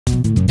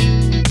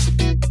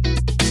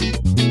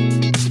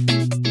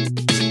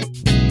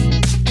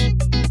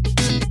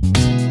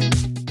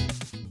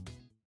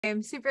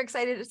am super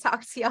excited to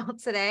talk to y'all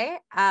today.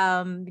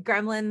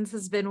 Gremlins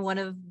has been one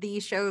of the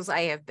shows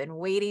I have been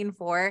waiting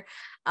for.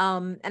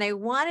 And I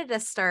wanted to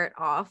start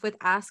off with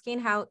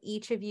asking how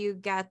each of you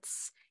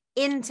gets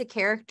into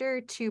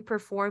character to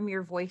perform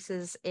your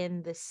voices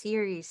in the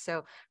series.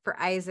 So for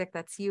Izaac,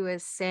 that's you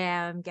as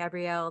Sam.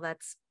 Gabrielle,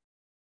 that's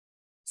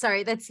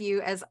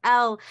you as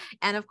Elle.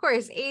 And of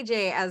course,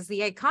 AJ as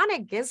the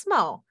iconic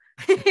Gizmo.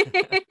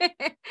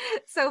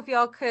 So if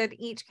y'all could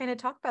each kind of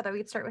talk about that,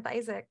 we'd start with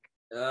Izaac.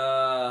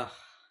 I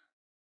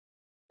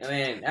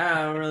mean,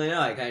 I don't really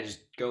know. I kind of just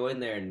go in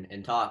there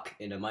and talk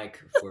in a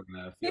mic for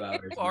a few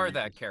hours. You are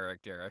that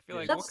character. I feel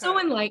like That's so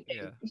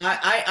enlightening. Yeah.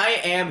 I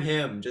am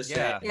him. Just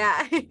saying.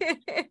 Yeah.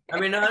 I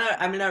mean,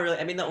 not really.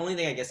 I mean, the only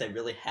thing I guess I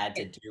really had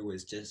to do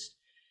was just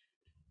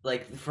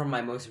like from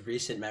my most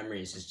recent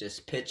memories is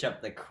just pitch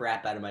up the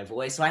crap out of my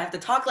voice. So I have to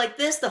talk like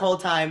this the whole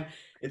time.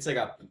 It's like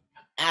a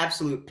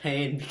absolute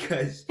pain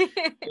because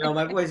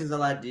my voice is a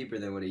lot deeper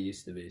than what it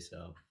used to be.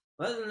 So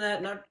other than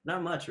that,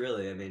 not much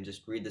really. I mean,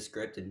 just read the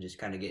script and just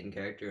kind of get in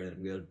character and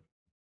I'm good.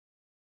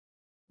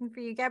 And for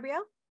you,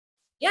 Gabrielle?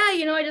 Yeah,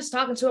 I just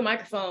talk into a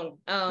microphone.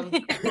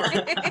 He's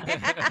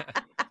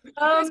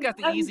got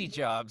the easy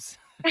jobs.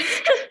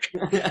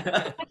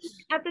 At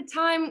the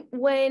time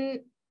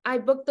when I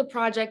booked the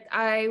project,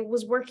 I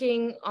was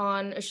working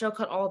on a show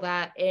called All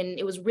That, and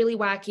it was really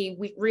wacky,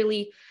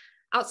 really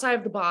outside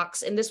of the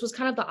box, and this was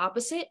kind of the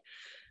opposite.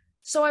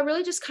 So I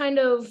really just kind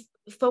of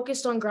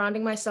focused on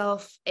grounding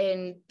myself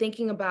and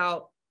thinking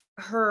about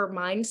her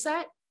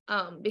mindset,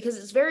 because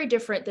it's very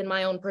different than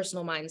my own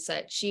personal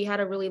mindset. She had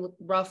a really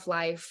rough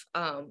life.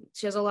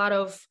 She has a lot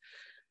of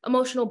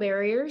emotional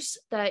barriers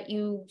that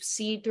you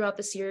see throughout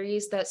the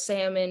series that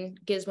Sam and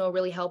Gizmo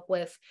really help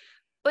with.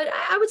 But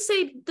I would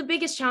say the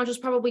biggest challenge was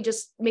probably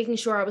just making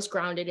sure I was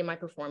grounded in my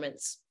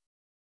performance.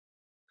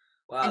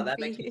 Wow, that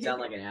makes me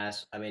sound like an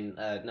ass. I mean,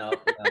 no,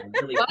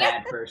 really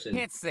bad person.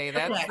 Can't say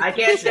that. I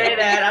can't say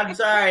that. I'm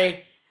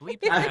sorry. Bleep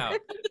it out.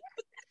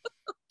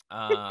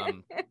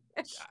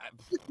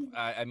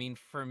 I mean,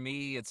 for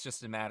me, it's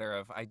just a matter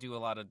of I do a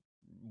lot of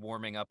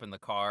warming up in the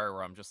car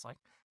where I'm just like,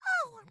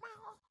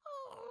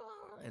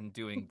 and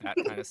doing that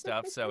kind of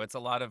stuff. So it's a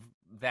lot of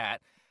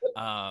that.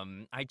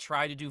 I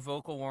try to do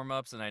vocal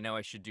warm-ups, and I know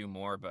I should do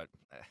more, but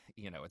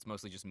it's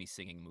mostly just me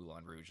singing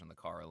Moulin Rouge in the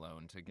car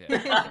alone to get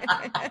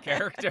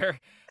character.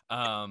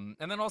 And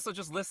then also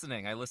just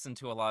listening. I listen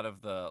to a lot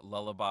of the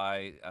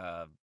lullaby,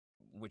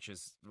 which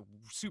is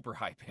super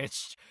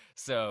high-pitched.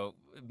 So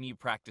me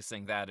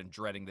practicing that and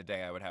dreading the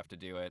day I would have to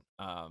do it.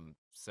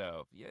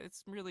 So yeah,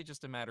 it's really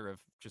just a matter of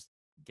just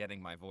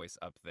getting my voice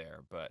up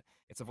there. But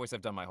it's a voice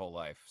I've done my whole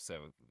life,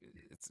 so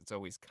it's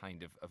always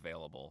kind of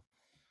available.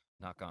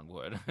 Knock on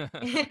wood.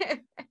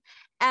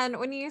 And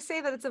when you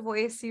say that it's a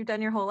voice you've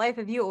done your whole life,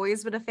 have you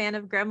always been a fan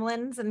of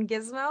Gremlins and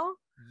Gizmo?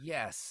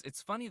 Yes.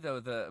 It's funny, though.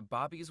 The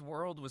Bobby's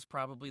World was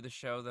probably the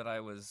show that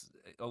I was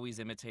always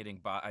imitating.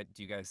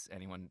 Do you guys,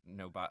 anyone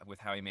know with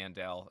Howie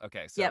Mandel?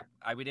 Okay, so yep.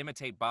 I would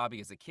imitate Bobby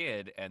as a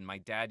kid, and my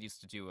dad used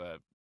to do a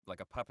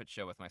puppet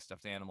show with my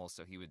stuffed animals,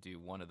 so he would do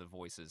one of the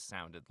voices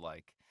sounded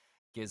like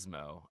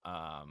Gizmo,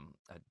 a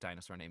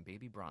dinosaur named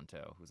Baby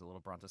Bronto, who's a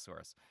little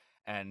brontosaurus.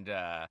 And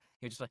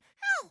he was just like,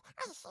 oh,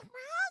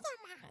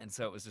 and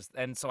so it was just,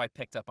 and so I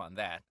picked up on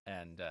that,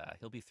 and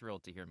he'll be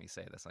thrilled to hear me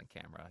say this on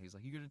camera. He's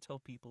like, "You're gonna tell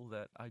people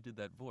that I did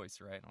that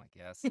voice, right?" I'm like,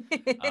 "Yes."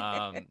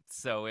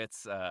 So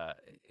it's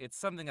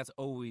something that's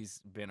always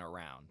been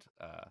around,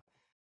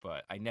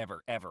 but I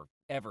never, ever,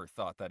 ever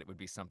thought that it would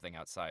be something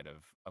outside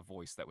of a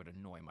voice that would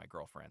annoy my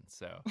girlfriend.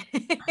 So.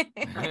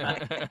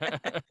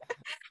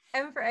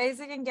 And for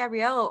Izaac and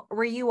Gabrielle,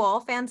 were you all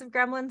fans of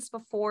Gremlins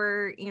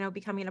before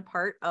becoming a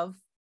part of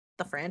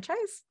the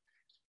franchise?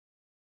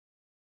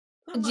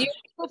 Do you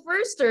go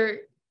first, or?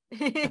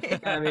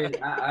 I mean,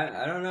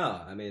 I don't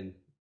know. I mean,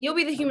 you'll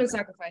be the human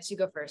sacrifice. You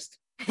go first.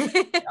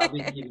 I'll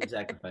be the human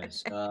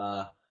sacrifice.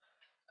 I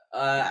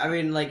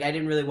mean, like, I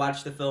didn't really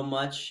watch the film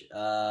much.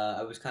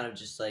 I was kind of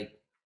just like,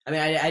 I mean,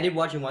 I did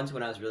watch it once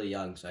when I was really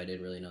young, so I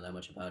didn't really know that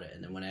much about it.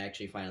 And then when I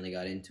actually finally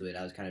got into it,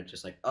 I was kind of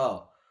just like,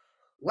 oh,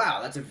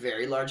 wow, that's a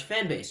very large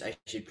fan base. I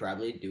should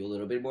probably do a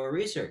little bit more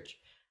research.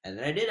 And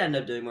then I did end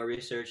up doing more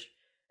research.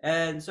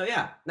 And so,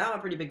 yeah, now I'm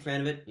a pretty big fan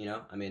of it,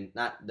 I mean,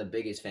 not the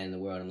biggest fan in the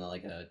world. I'm not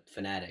like a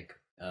fanatic,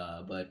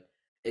 but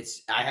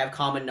I have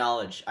common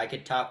knowledge. I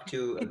could talk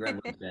to a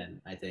Gremlins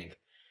fan, I think.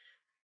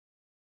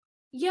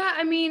 Yeah,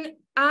 I mean,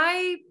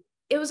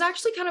 it was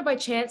actually kind of by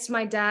chance.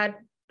 My dad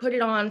put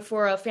it on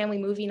for a family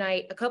movie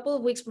night a couple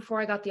of weeks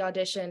before I got the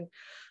audition.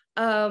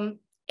 And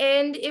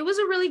it was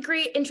a really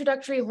great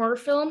introductory horror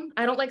film.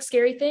 I don't like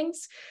scary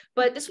things,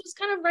 but this was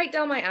kind of right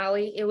down my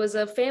alley. It was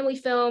a family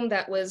film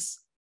that was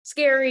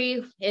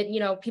scary,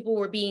 and people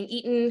were being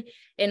eaten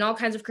and all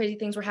kinds of crazy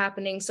things were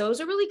happening. So it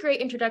was a really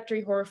great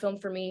introductory horror film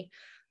for me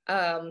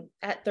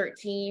at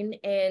 13.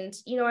 And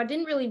I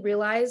didn't really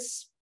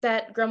realize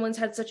that Gremlins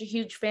had such a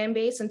huge fan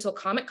base until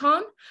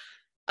Comic-Con.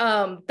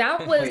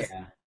 That was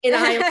an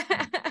eye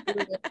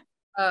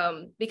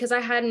because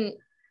I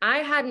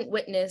hadn't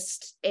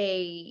witnessed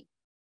a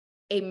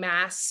a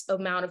mass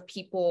amount of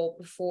people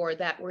before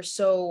that were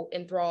so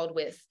enthralled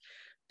with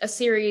a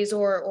series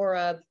or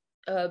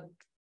a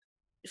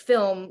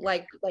film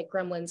like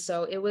Gremlins.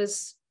 So it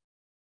was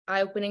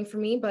eye-opening for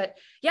me. But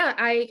yeah,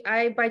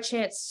 I by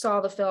chance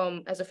saw the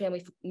film as a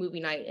family movie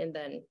night, and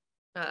then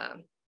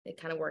it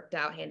kind of worked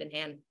out hand in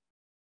hand.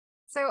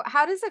 So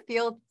how does it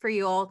feel for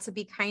you all to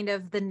be kind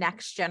of the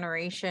next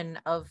generation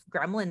of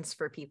Gremlins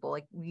for people?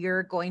 Like,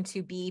 you're going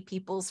to be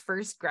people's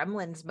first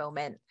Gremlins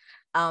moment,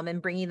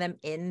 and bringing them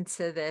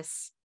into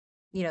this,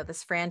 you know,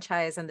 this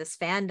franchise and this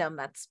fandom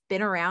that's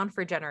been around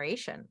for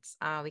generations.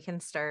 We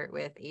can start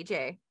with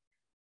AJ.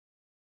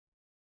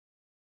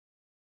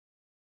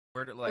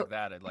 Word it like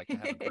that, I'd like to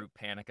have a group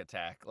panic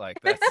attack. Like,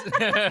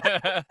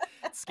 that's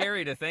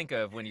scary to think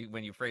of when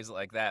you phrase it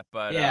like that.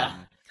 But Yeah.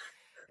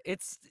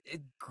 It's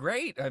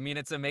great. I mean,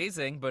 it's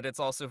amazing, but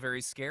it's also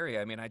very scary.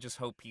 I mean, I just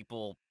hope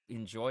people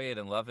enjoy it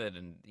and love it.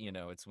 And, you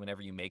know, it's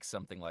whenever you make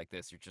something like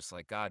this, you're just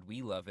like, God,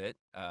 we love it.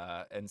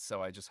 And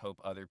so I just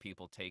hope other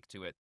people take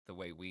to it the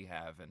way we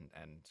have, and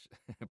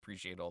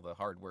appreciate all the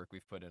hard work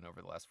we've put in over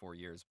the last 4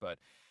 years. But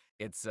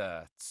it's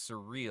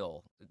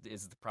surreal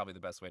is probably the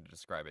best way to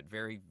describe it.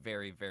 Very,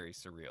 very, very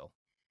surreal.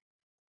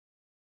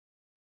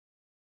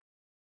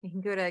 You can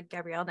go to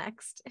Gabrielle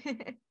next.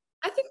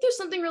 I think there's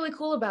something really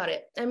cool about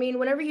it. I mean,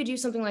 whenever you do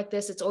something like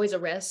this, it's always a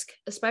risk,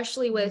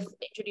 especially with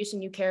introducing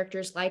new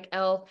characters like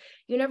Elle.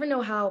 You never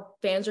know how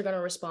fans are going to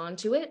respond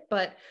to it,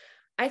 but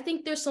I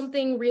think there's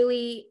something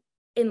really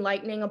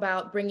enlightening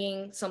about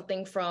bringing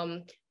something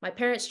from my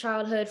parents'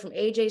 childhood, from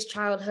AJ's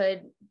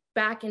childhood,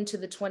 back into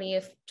the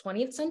 20th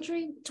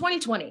century,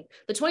 2020,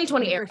 the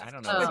 2020 era. I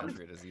don't know what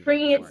century it is either.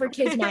 Bringing it for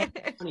kids' minds.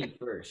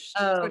 21st.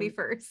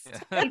 21st.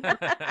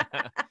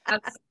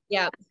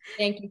 Yeah,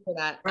 thank you for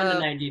that. From the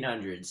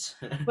 1900s.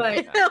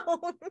 But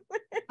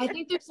I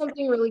think there's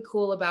something really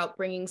cool about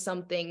bringing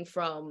something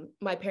from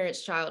my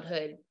parents'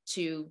 childhood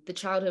to the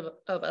childhood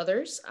of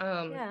others.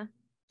 Yeah.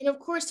 And of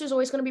course, there's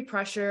always going to be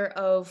pressure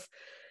of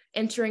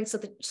entering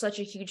such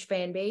a huge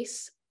fan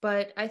base.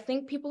 But I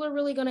think people are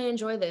really going to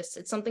enjoy this.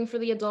 It's something for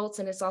the adults,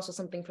 and it's also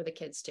something for the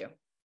kids too.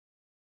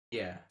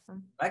 Yeah,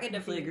 I can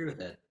definitely agree with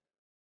that.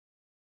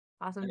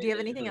 Awesome. Do you have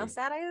anything else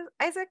to add,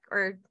 Izaac?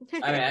 Or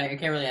I mean, I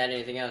can't really add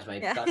anything else.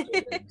 My thoughts are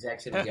the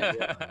exact same as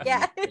Gabrielle.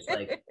 Yeah. It's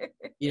like,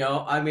 you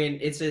know, I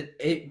mean,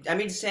 I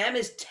mean, Sam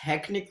is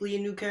technically a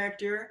new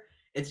character.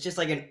 It's just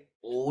like an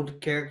old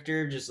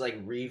character, just like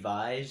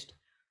revised.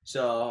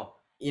 So,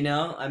 you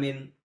know, I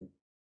mean,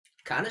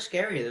 kind of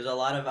scary. There's a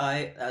lot of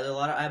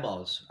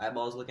eyeballs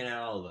looking at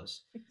all of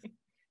us.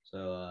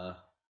 So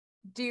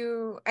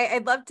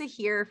I'd love to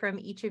hear from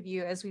each of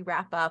you as we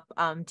wrap up.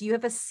 Do you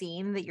have a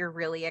scene that you're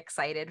really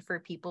excited for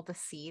people to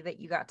see that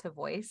you got to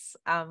voice?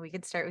 We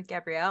could start with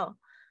Gabrielle.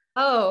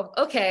 Oh,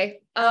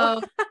 okay.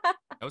 No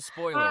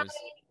spoilers.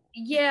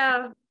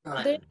 Yeah,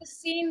 there's a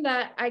scene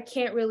that I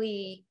can't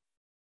really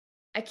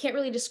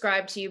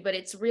describe to you, but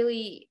it's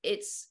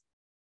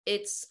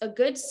a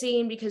good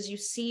scene because you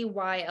see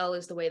why Elle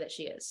is the way that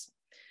she is.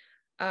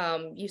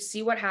 You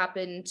see what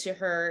happened to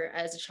her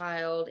as a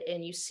child,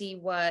 and you see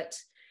what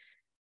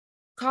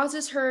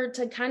causes her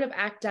to kind of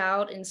act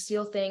out and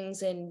steal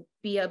things and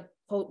be a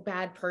quote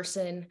bad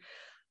person.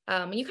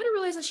 And you kind of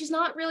realize that she's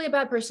not really a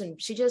bad person.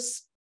 She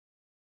just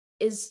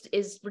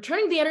is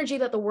returning the energy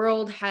that the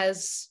world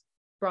has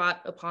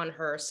brought upon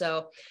her.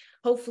 So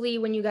hopefully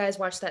when you guys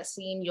watch that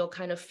scene, you'll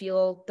kind of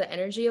feel the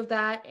energy of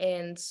that.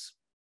 And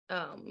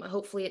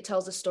hopefully it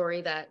tells a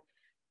story that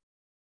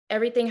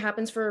everything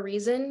happens for a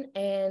reason,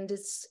 and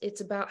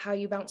it's about how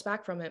you bounce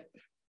back from it.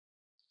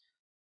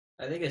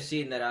 I think a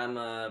scene that I'm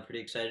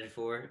pretty excited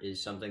for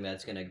is something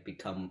that's gonna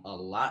become a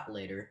lot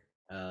later.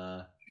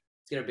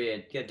 It's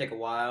gonna take a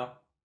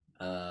while,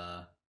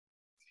 but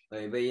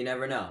you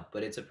never know.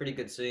 But it's a pretty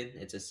good scene.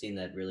 It's a scene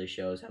that really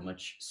shows how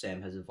much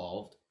Sam has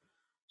evolved.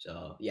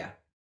 So yeah.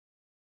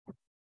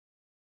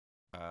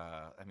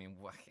 I mean,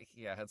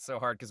 yeah, it's so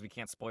hard because we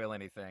can't spoil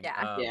anything.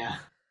 Yeah. Yeah.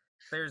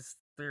 There's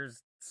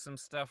some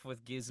stuff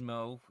with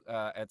Gizmo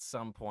at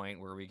some point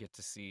where we get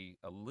to see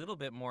a little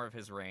bit more of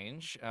his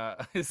range.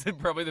 Is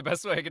probably the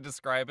best way I could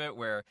describe it,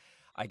 where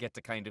I get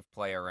to kind of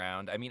play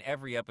around. I mean,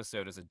 every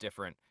episode is a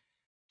different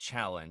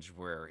challenge,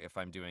 where if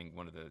I'm doing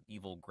one of the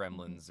evil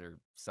gremlins or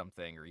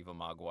something, or evil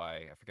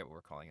Mogwai, I forget what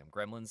we're calling them,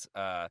 gremlins,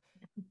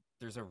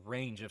 there's a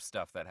range of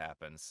stuff that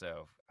happens.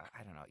 So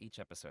I don't know, each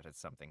episode had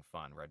something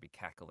fun where I'd be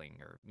cackling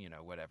or, you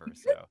know, whatever.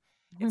 So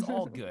it's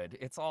all good.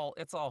 It's all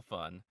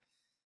fun.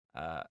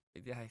 Yeah,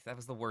 that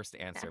was the worst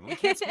answer. But we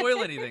can't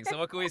spoil anything, so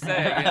what can we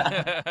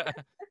say?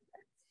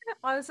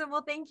 Awesome.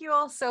 Well, thank you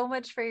all so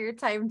much for your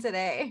time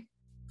today.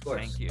 Of course.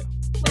 Thank you.